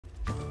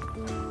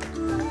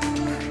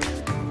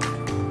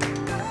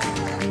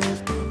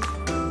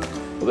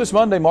Well, this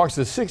Monday marks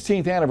the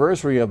 16th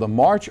anniversary of the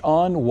March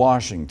on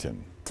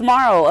Washington.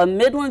 Tomorrow, a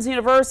Midlands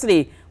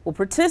University will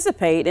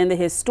participate in the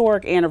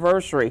historic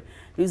anniversary.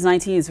 News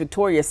 19's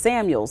Victoria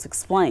Samuels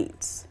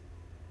explains.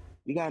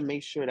 We got to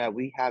make sure that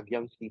we have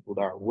young people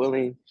that are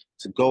willing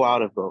to go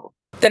out and vote.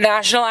 The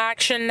National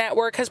Action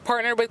Network has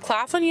partnered with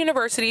Claflin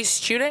University's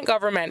student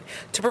government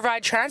to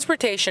provide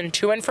transportation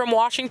to and from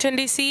Washington,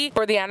 D.C.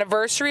 for the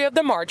anniversary of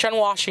the March on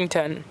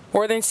Washington.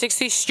 More than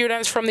 60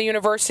 students from the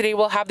university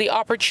will have the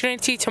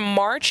opportunity to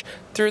march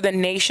through the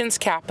nation's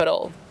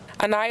capital.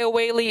 Anaya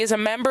Whaley is a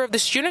member of the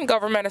Student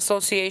Government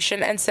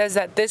Association and says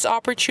that this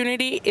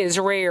opportunity is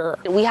rare.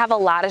 We have a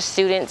lot of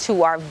students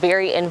who are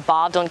very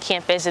involved on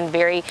campus and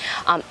very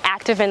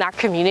active in our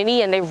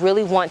community, and they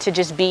really want to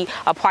just be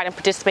a part and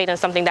participate in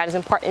something that is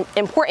important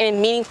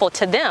and meaningful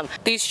to them.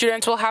 These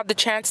students will have the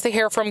chance to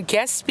hear from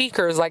guest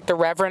speakers like the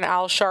Reverend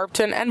Al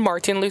Sharpton and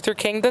Martin Luther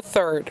King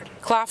III.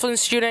 Claflin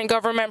Student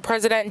Government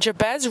President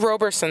Jabez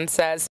Roberson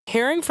says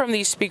hearing from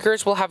these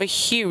speakers will have a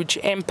huge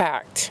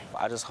impact.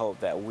 I just hope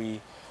that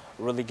we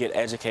really get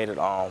educated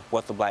on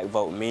what the black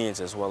vote means,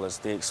 as well as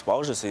the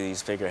exposure to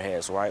these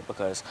figureheads, right?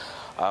 Because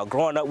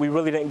growing up, we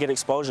really didn't get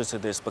exposure to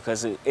this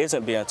because it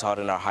isn't being taught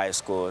in our high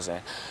schools.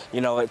 And, you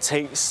know, it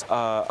takes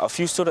a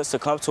few students to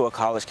come to a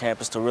college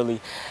campus to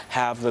really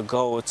have the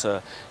goal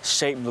to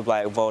shape the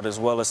black vote as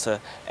well as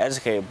to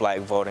educate black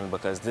voting,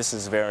 because this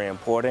is very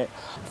important.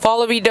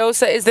 Fala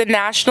Vidosa is the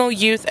National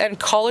Youth and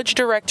College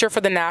Director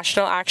for the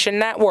National Action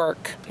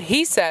Network.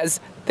 He says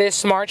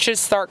this march should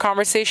start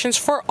conversations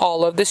for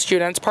all of the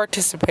students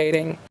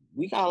participating.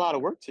 We got a lot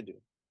of work to do.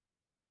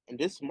 And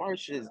this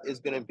march is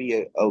going to be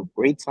a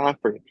great time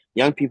for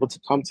young people to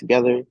come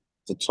together,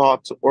 to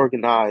talk, to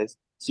organize,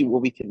 see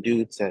what we can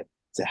do to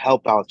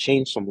help out,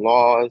 change some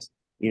laws,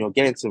 you know,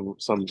 get into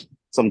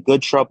some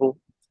good trouble.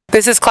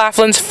 This is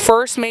Claflin's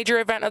first major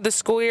event of the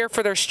school year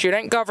for their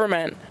student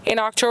government. In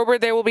October,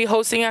 they will be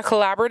hosting a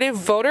collaborative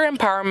voter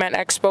empowerment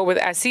expo with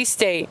SC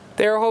State.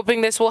 They are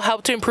hoping this will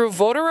help to improve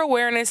voter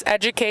awareness,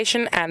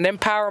 education, and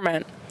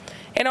empowerment.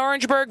 In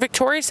Orangeburg,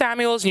 Victoria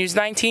Samuels, News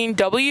 19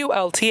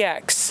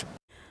 WLTX.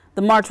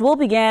 The march will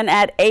begin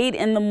at 8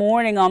 in the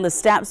morning on the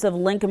steps of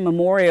Lincoln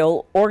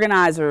Memorial.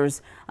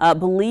 Organizers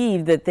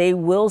believe that they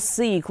will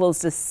see close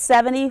to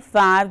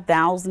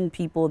 75,000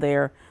 people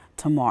there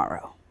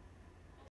tomorrow.